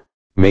better,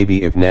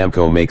 maybe if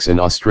Namco makes an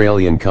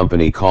Australian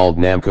company called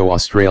Namco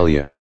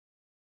Australia.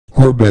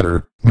 Or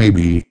better,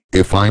 maybe,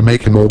 if I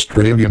make an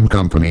Australian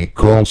company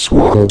called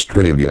SWA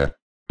Australia.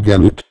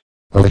 Get it?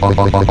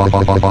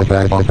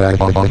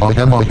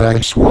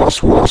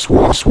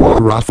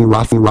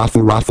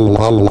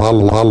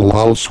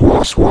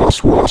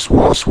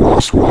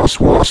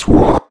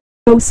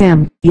 Oh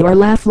Sam, your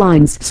laugh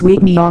lines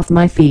sweep me off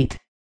my feet.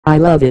 I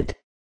love it.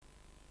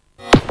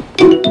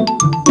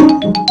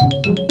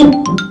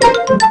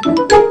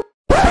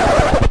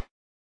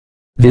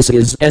 This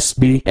is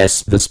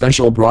SBS, the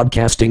Special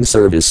Broadcasting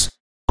Service.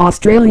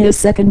 Australia's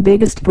second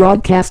biggest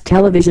broadcast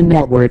television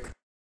network.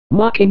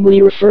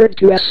 Mockingly referred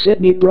to as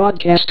Sydney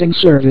Broadcasting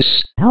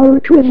Service. Our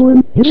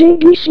equivalent is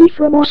ABC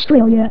from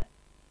Australia.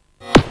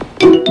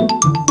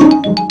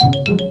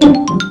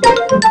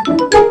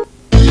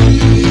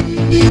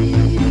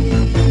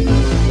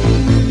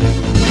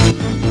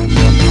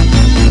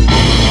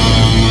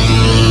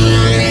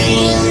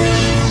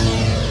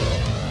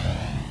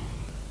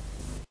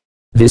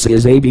 This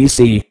is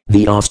ABC,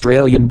 the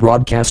Australian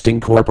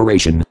Broadcasting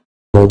Corporation.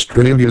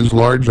 Australia's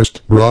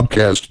largest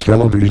broadcast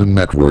television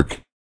network.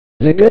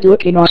 The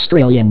good-looking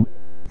Australian.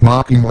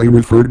 Mockingly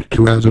referred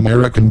to as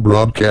American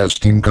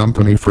Broadcasting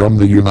Company from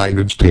the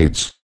United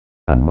States.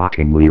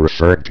 Unmockingly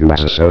referred to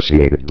as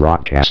Associated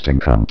Broadcasting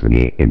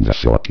Company in the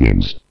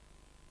Philippines.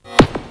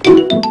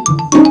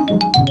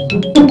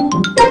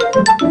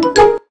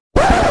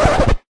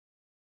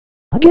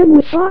 Again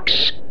with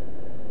Fox?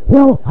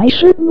 Well, I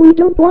certainly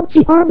don't want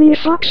the Army of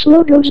Fox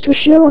logos to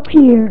show up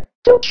here.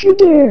 Don't you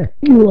dare,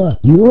 you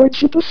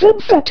lordship of femme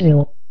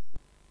fatale.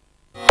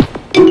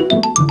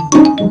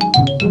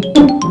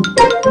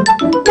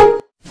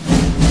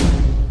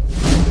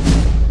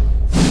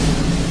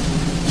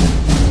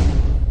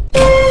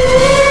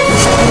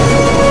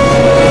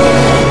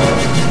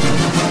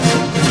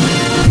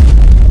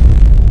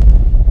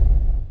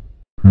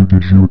 Who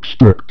did you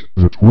expect?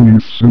 The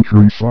 20th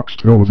Century Fox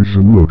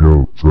Television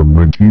logo from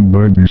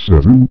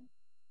 1997?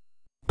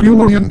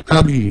 Julian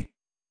Abbey.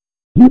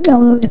 You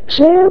bellowed,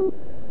 Sam?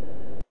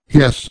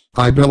 Yes,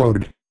 I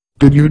bellowed.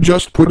 Did you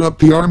just put up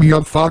the Army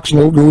of Fox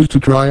logos to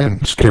try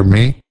and scare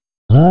me?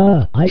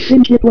 I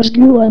think it was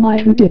you and I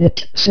who did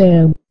it,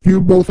 Sam. You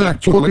both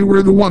actually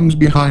were the ones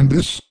behind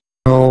this.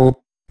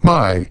 Oh,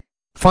 my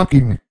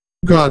fucking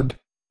God.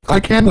 I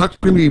cannot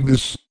believe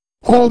this.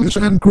 All this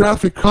and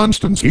graphic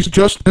constancies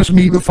just piss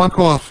me the fuck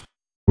off.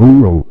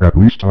 Oh well, at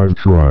least I've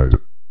tried.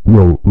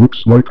 Well,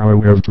 looks like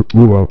I'll have to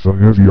pull out the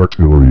heavy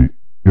artillery.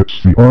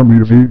 It's the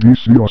Army of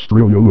ABC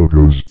Australia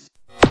logos.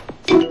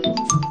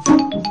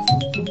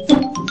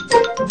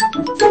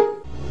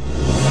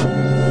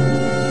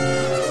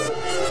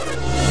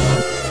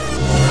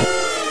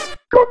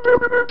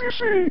 Goddammit,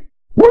 NBC!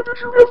 Why did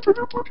you have to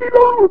duplicate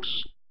our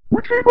looks?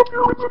 We came up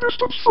here in the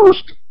distance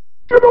first.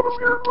 Get out of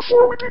here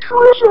before we beat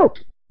your ass out.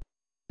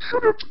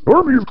 Shut up,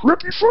 Army of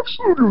crappy Fox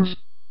logos.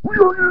 We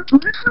are here to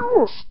beat you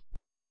off.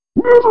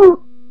 Never!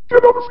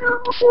 Get out of here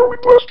before we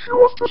blast you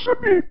off to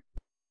Sydney.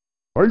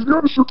 I've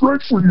got a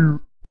surprise for you.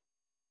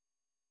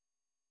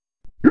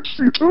 It's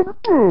the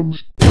atomic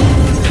bombs.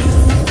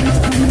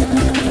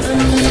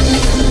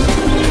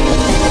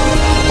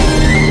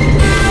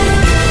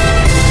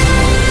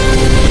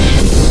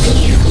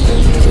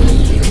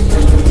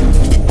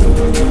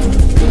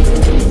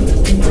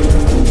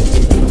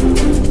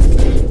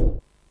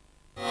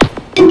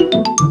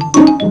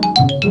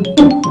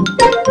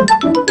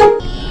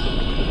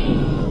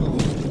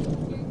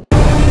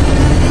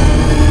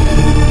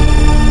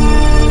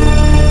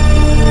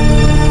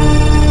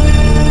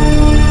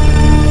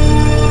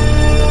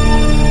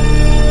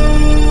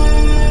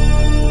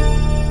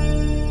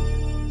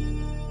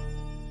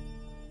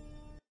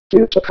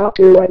 Due to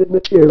copyrighted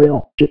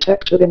material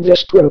detected in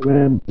this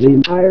program, the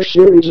entire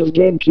series of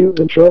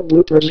GameCube intro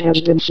bloopers has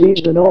been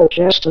seized and all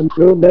cast and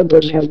crew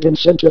members have been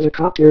sent to the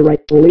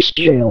copyright police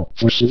jail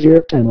for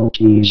severe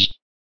penalties.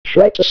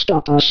 Try to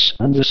stop us,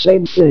 and the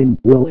same thing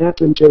will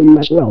happen to you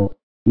as well.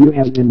 You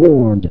have been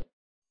warned.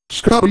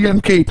 Scotty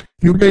and Kate,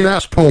 you gay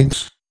ass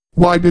points.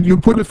 Why did you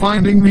put a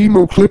Finding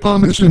Nemo clip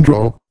on this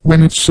intro,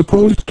 when it's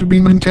supposed to be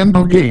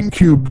Nintendo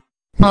GameCube?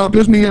 Now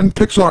Disney and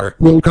Pixar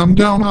will come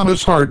down on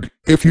us hard,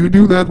 if you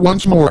do that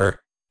once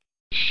more.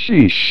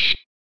 Sheesh.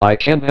 I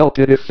can't help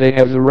it if they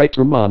have the right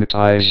to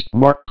monetize,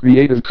 mark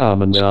Creative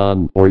Commons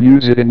on, or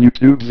use it in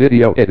YouTube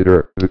video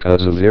editor,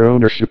 because of their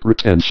ownership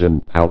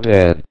retention. How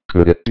bad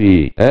could it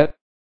be, eh?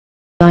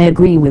 I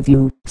agree with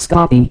you,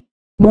 Scotty.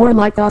 More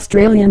like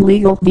Australian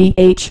legal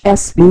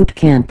VHS boot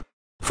camp.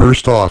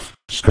 First off,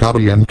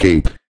 Scotty and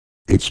Kate.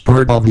 It's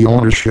part of the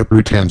ownership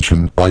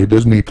retention by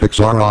Disney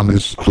Pixar on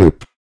this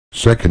clip.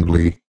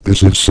 Secondly,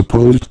 this is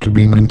supposed to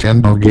be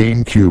Nintendo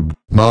GameCube,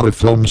 not a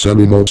film set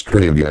in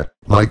Australia,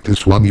 like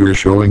this one you're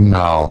showing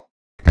now.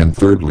 And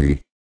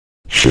thirdly,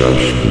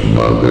 just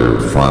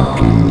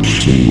motherfucking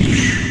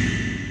sheesh.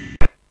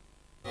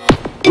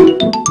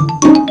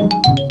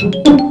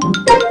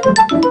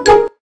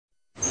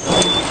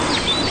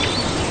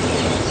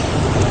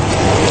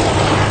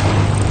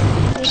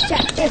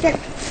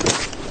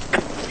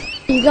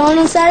 You going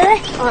on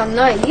Saturday? Oh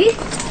no, you?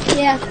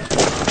 Yeah.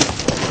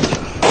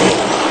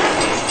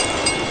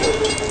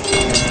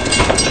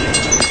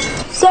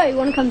 So, you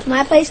want to come to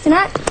my place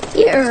tonight?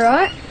 Yeah,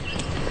 alright.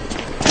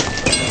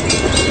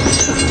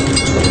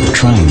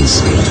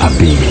 Trains are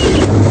big,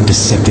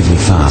 deceptively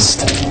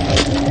fast,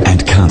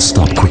 and can't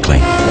stop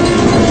quickly.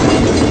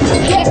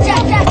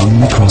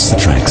 Only cross the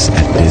tracks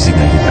at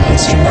designated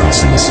pedestrian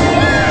crossings.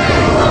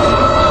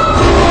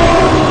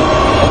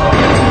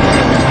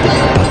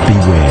 But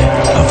beware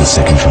of the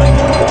second train.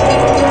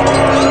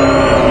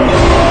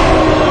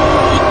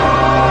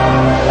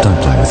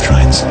 Don't play with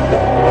trains.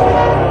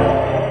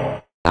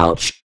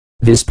 Ouch.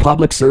 This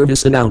public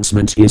service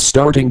announcement is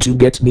starting to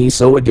get me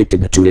so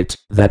addicted to it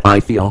that I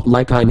feel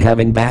like I'm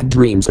having bad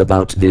dreams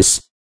about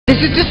this. This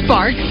is the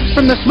spark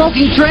from the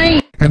smoking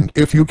train. And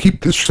if you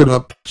keep this shit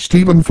up,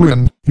 Stephen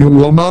Flynn, you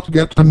will not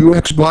get a new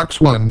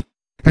Xbox One.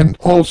 And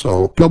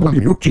also,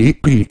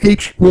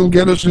 WGPH will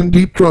get us in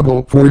deep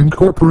trouble for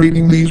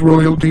incorporating these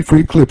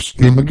royalty-free clips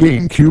in the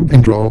GameCube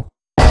intro.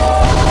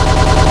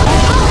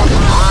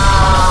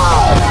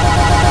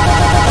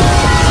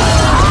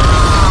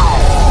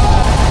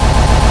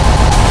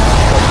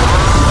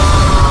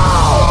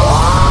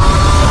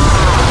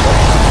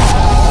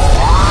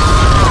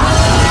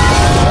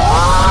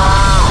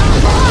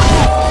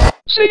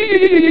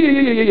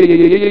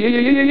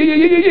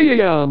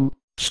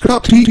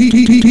 Scott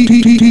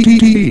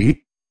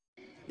T.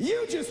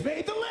 You just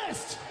made the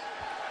list!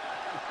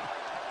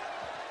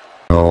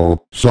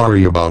 Oh,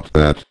 sorry about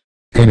that.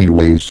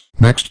 Anyways,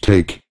 next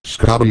take,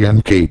 Scotty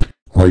and Kate,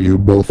 or you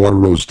both are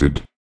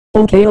roasted.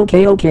 Okay.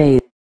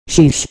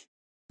 Sheesh.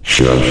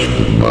 Shush,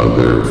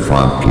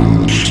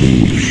 motherfucking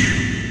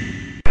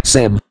sheesh.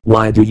 Sam,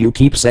 why do you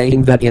keep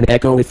saying that in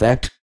echo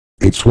effect?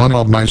 It's one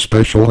of my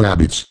special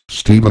habits,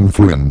 Stephen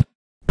Flynn.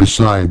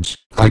 Besides,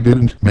 I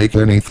didn't make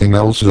anything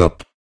else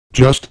up.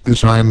 Just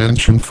this I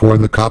mentioned for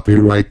the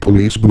copyright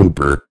police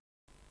blooper.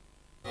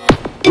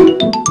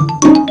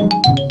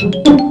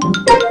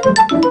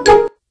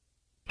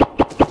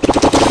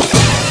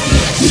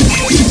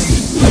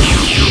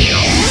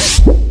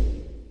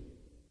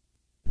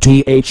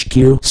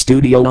 THQ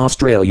Studio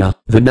Australia,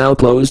 the now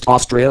closed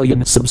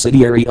Australian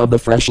subsidiary of the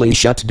freshly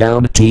shut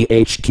down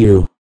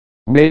THQ.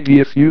 Maybe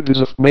if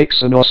Ubisoft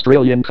makes an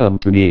Australian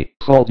company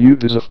called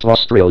Ubisoft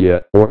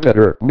Australia, or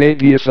better,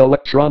 maybe if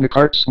Electronic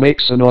Arts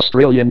makes an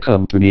Australian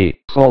company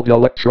called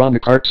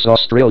Electronic Arts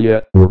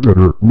Australia, Or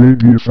better,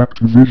 maybe if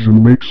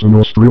Activision makes an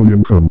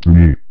Australian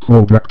company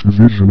called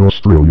Activision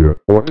Australia.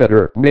 or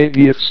better,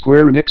 maybe if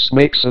Square Enix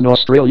makes an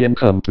Australian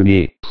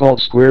company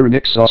called Square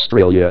Enix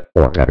Australia,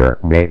 Or better,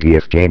 maybe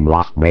if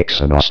Gameloft makes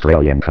an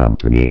Australian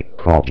company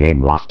called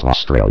Gameloft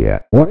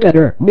Australia. Or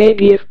better,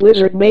 maybe if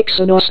Blizzard makes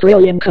an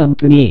Australian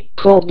company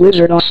called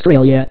Blizzard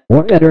Australia.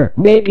 Or better,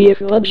 maybe if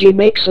Bungie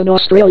makes an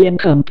Australian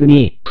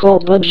company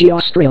called Bungie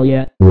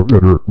Australia. Or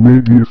better,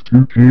 maybe if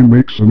 2K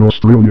makes an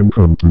Australian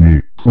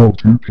company called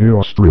 2K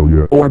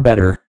Australia. Or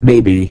better,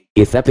 maybe,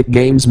 if Epic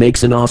Games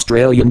makes an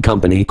Australian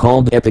company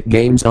called Epic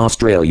Games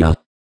Australia.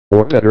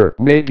 or better,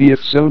 maybe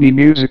if Sony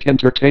Music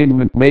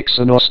Entertainment makes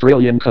an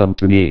Australian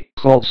company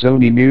called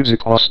Sony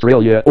Music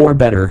Australia, Or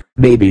better,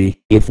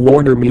 maybe, if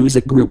Warner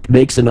Music Group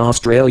makes an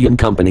Australian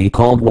company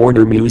called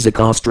Warner Music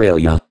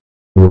Australia.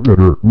 Or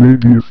better,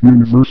 maybe if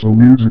Universal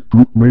Music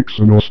Group makes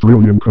an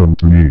Australian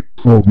company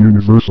called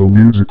Universal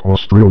Music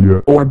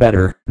Australia. Or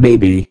better,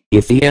 maybe,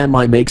 if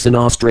EMI makes an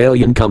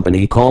Australian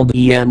company called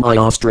EMI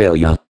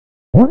Australia.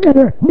 Or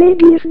better,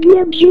 maybe if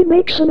GMG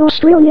makes an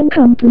Australian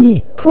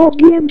company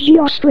called GMG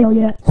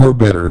Australia. Or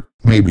better,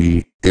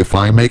 maybe, if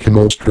I make an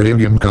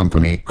Australian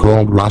company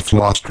called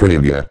Raffle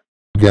Australia.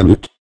 Get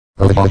it?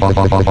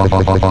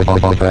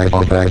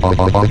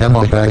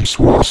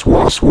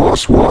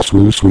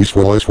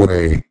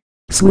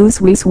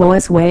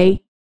 Swoo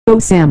way. Oh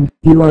Sam,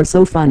 you are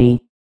so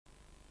funny.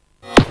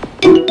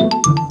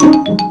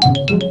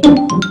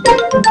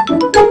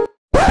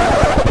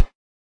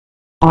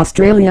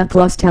 Australia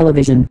Plus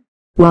Television.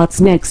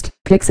 What's next,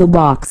 Pixel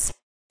Box?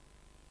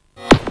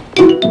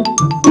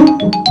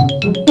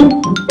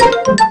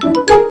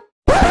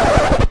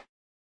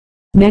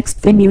 Next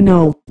thing you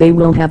know, they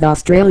will have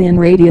Australian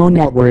Radio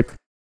Network.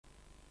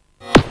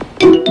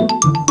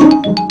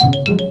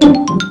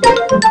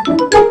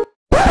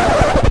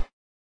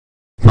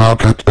 Now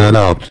cut that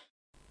out.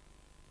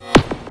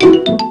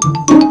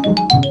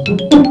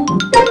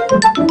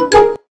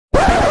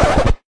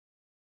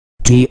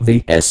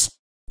 TVS.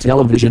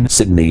 Television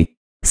Sydney.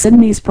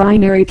 Sydney's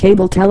primary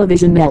cable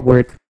television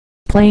network.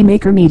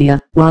 Playmaker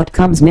Media. What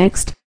comes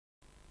next?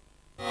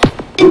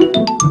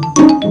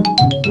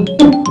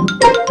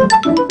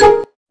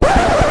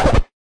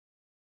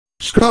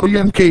 Scotty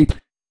and Kate.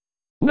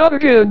 not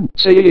again,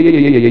 Sam.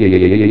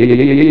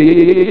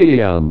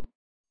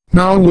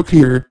 Now look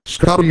here,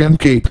 Scotty and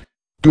Kate.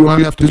 Do I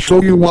have to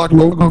show you what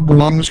logo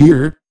belongs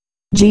here?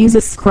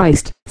 Jesus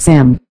Christ,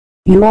 Sam.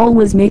 You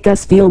always make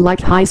us feel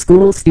like high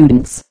school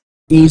students.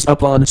 Ease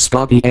up on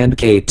Scotty and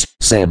Kate,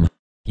 Sam.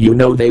 You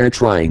know they're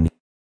trying.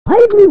 I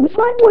agree with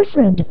my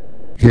boyfriend.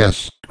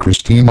 Yes,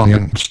 Christina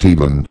and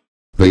Steven.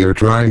 They are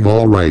trying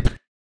all right.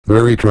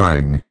 Very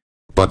trying.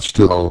 But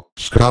still,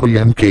 Scotty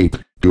and Kate,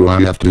 do I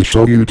have to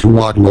show you to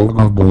what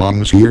logo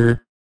belongs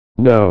here?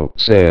 No,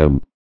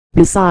 Sam.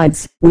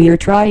 Besides, we are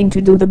trying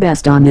to do the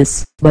best on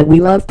this, but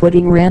we love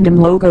putting random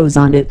logos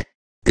on it.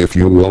 If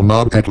you will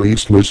not at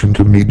least listen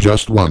to me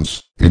just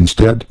once,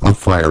 instead of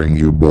firing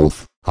you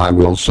both, I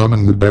will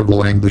summon the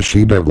devil and the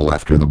she-devil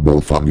after the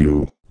both of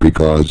you,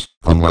 because,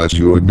 unless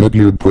you admit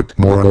you'd put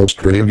more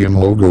Australian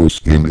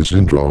logos in this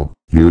intro,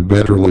 you'd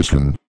better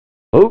listen.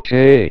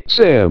 Okay,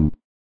 Sam.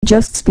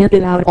 Just spit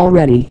it out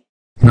already.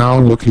 Now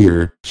look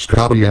here,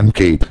 Scotty and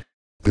Kate.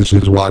 This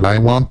is what I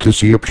want to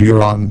see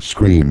appear on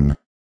screen.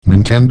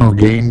 Nintendo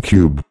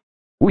GameCube.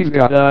 We've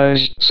got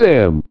eyes,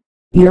 Sam.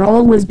 You're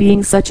always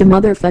being such a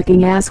motherfucking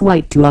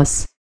asswipe to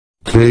us.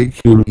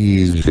 Take it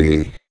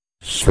easy,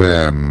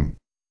 Sam.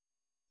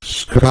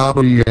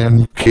 Scotty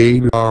and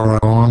Kate are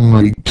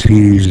only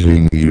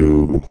teasing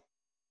you.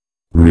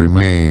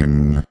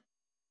 Remain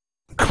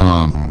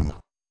calm.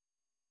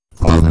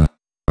 Oh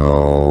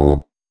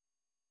no.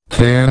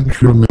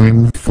 Tantrum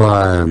in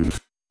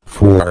 5,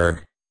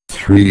 4,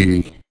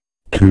 3,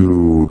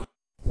 2,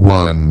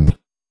 1.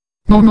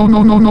 No,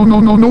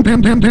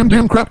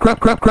 damn,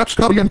 crap,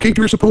 Scotty and Kate,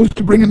 you're supposed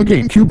to bring in the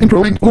GameCube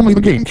intro and only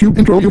the GameCube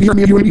intro, you hear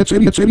me, you idiots.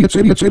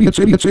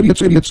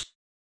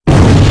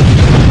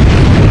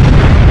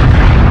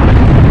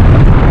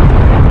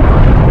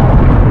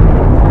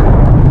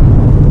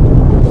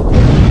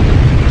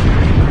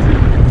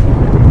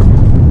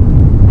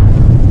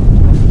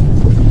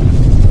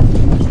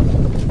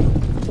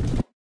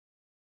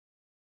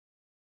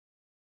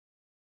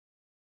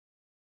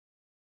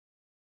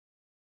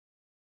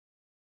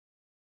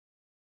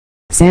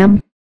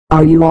 Sam?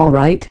 Are you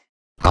alright?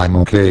 I'm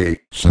okay,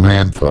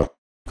 Samantha.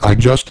 I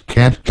just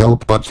can't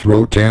help but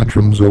throw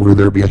tantrums over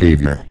their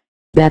behavior.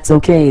 That's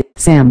okay,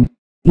 Sam.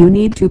 You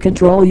need to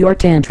control your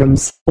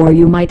tantrums, or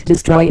you might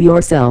destroy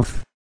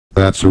yourself.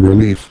 That's a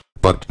relief,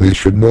 but they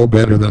should know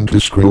better than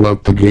to scroll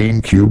out the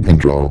GameCube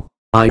intro.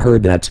 I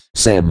heard that,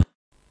 Sam.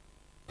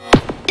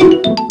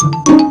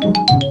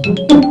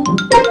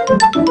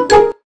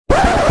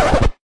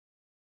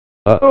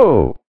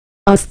 Uh-oh.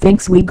 Us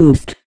thinks we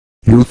goofed.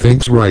 You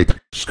think's right,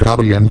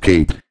 Scotty and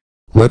Kate.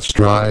 Let's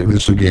try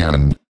this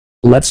again.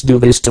 Let's do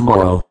this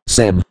tomorrow,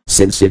 Sam,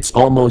 since it's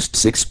almost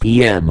 6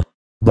 p.m.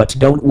 But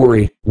don't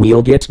worry,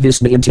 we'll get this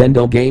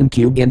Nintendo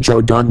GameCube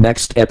intro done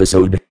next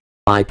episode.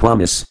 I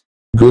promise.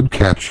 Good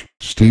catch,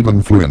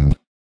 Stephen Flynn.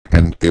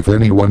 And if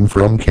anyone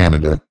from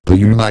Canada, the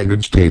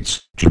United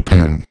States,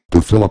 Japan,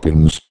 the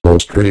Philippines,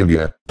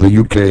 Australia, the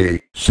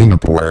UK,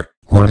 Singapore,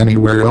 or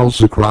anywhere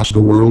else across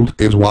the world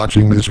is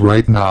watching this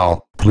right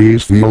now,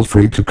 please feel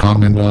free to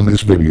comment on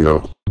this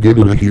video, give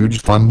it a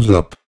huge thumbs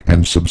up,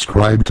 and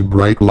subscribe to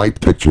Bright Light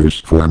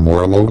Pictures for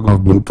more Logo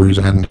bloopers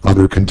and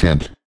other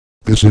content.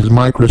 This is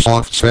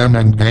Microsoft Sam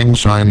and gang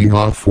signing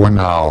off for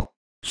now.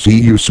 See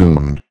you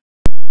soon.